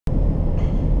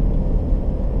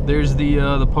There's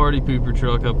the party pooper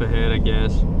truck up ahead, I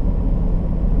guess.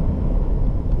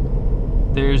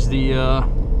 There's the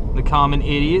common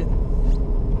idiot.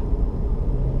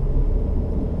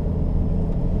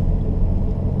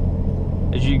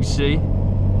 As you can see.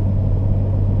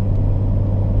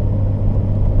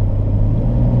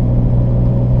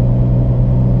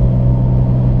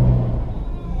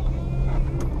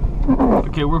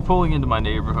 Okay, we're pulling into my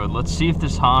neighborhood. Let's see if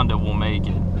this Honda will make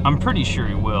it. I'm pretty sure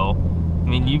he will. I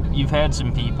mean, you've had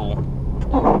some people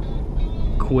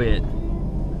quit.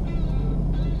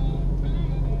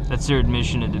 That's their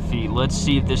admission of defeat. Let's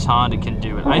see if this Honda can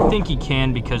do it. I think he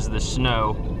can because the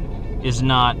snow is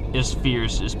not as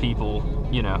fierce as people,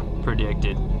 you know,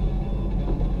 predicted.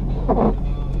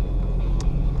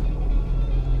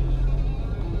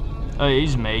 Oh, yeah,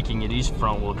 he's making it. He's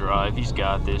front wheel drive. He's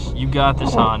got this. You got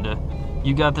this, Honda.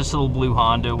 You got this little blue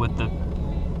Honda with the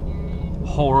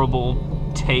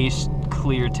horrible taste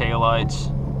clear taillights.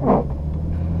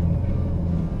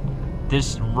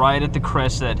 This right at the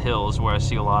crest of that hill is where I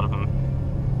see a lot of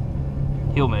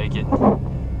them. He'll make it.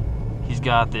 He's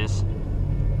got this.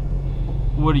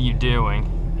 What are you doing?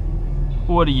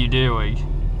 What are you doing?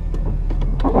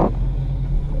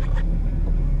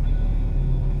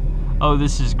 Oh,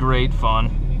 this is great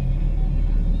fun.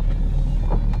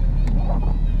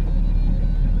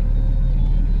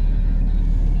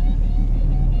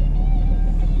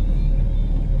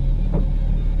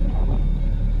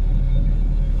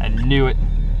 I knew it.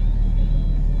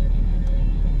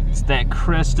 It's that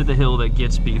crest of the hill that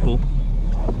gets people.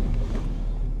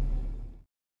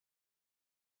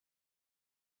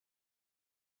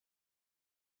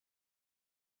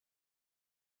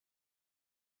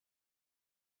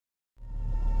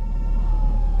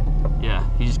 Yeah,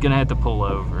 he's gonna have to pull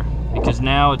over because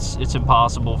now it's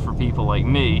impossible for people like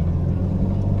me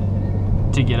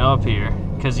to get up here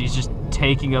because he's just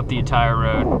taking up the entire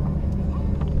road.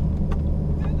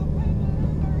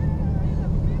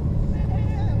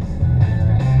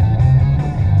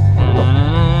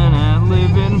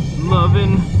 Living,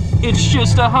 loving, it's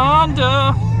just a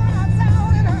Honda.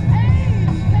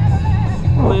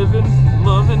 Living,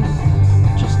 loving,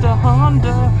 just a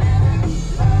Honda.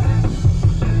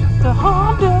 The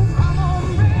Honda.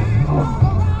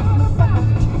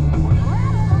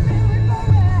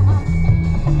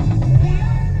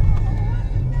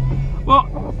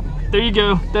 Well, there you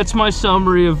go. That's my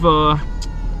summary of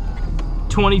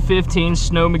 2015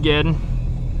 Snowmageddon,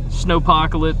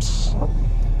 Snowpocalypse,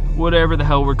 whatever the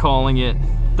hell we're calling it.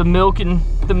 The milk and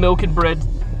bread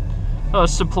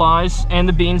supplies and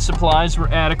the bean supplies were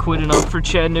adequate enough for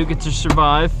Chattanooga to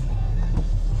survive.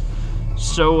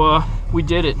 So we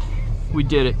did it. We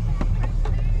did it.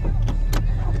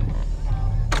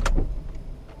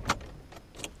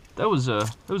 That was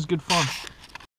good fun.